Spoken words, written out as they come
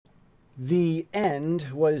The End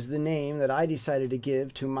was the name that I decided to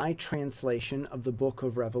give to my translation of the book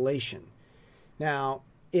of Revelation. Now,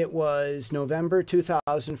 it was November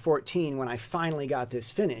 2014 when I finally got this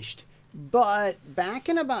finished, but back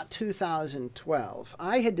in about 2012,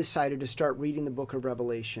 I had decided to start reading the book of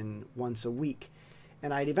Revelation once a week,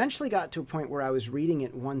 and I'd eventually got to a point where I was reading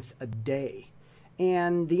it once a day.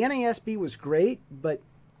 And the NASB was great, but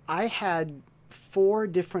I had 4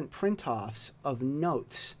 different print-offs of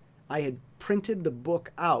notes. I had printed the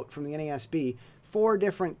book out from the NASB 4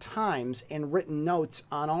 different times and written notes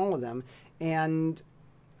on all of them, and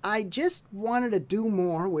I just wanted to do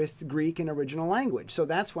more with Greek and original language. So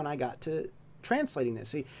that's when I got to translating this.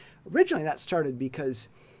 See, originally that started because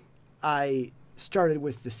I started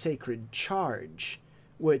with the Sacred Charge,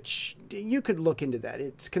 which you could look into that.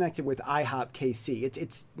 It's connected with IHOP KC.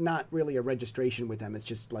 It's not really a registration with them. It's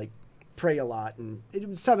just like pray a lot, and it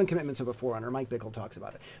was 7 Commitments of a Forerunner. Mike Bickle talks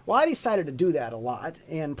about it. Well, I decided to do that a lot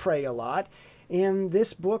and pray a lot, and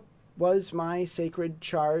this book was my Sacred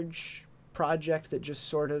Charge project that just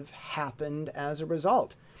sort of happened as a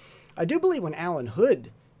result. I do believe when Alan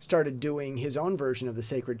Hood started doing his own version of the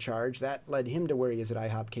Sacred Charge, that led him to where he is at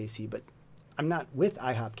IHOP KC, but I'm not with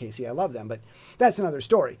IHOP KC. I love them, but that's another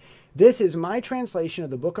story. This is my translation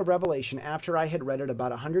of the book of Revelation after I had read it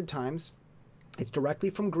about 100 times. It's directly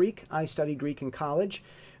from Greek. I studied Greek in college.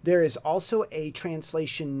 There is also a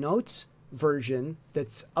translation notes version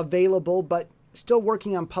that's available, but still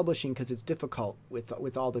working on publishing because it's difficult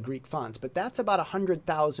with all the Greek fonts. But that's about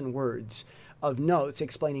 100,000 words of notes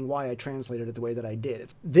explaining why I translated it the way that I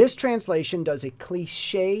did. This translation does a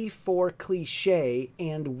cliche for cliche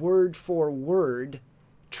and word for word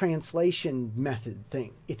translation method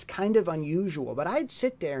thing. It's kind of unusual, but I'd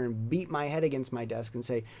sit there and beat my head against my desk and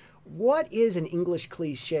say, what is an English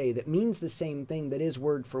cliche that means the same thing that is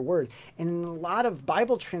word for word? And in a lot of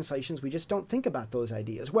Bible translations, we just don't think about those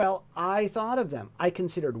ideas. Well, I thought of them. I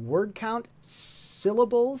considered word count,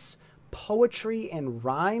 syllables, poetry, and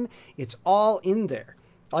rhyme. It's all in there.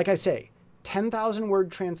 Like I say, 10,000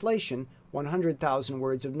 word translation, 100,000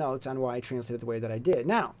 words of notes on why I translated the way that I did.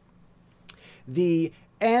 Now, the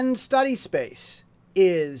end study space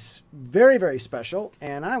is very, very special,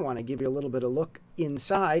 and I want to give you a little bit of look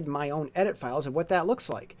inside my own edit files of what that looks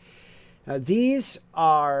like. These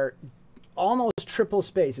are almost triple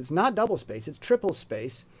space. It's not double space, it's triple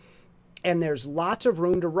space, and there's lots of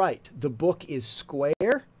room to write. The book is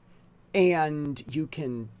square, and you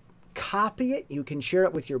can copy it, you can share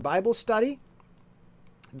it with your Bible study.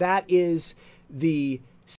 That is the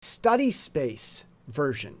study space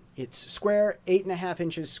version. It's square, 8.5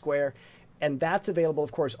 inches square, and that's available,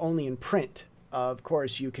 of course, only in print. Of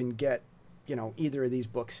course, you can get, either of these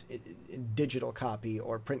books in digital copy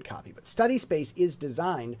or print copy. But Study Space is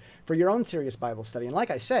designed for your own serious Bible study. And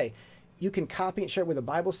like I say, you can copy and share it with a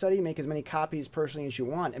Bible study, make as many copies personally as you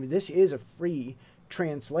want. I mean, this is a free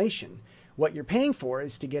translation. What you're paying for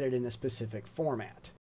is to get it in a specific format.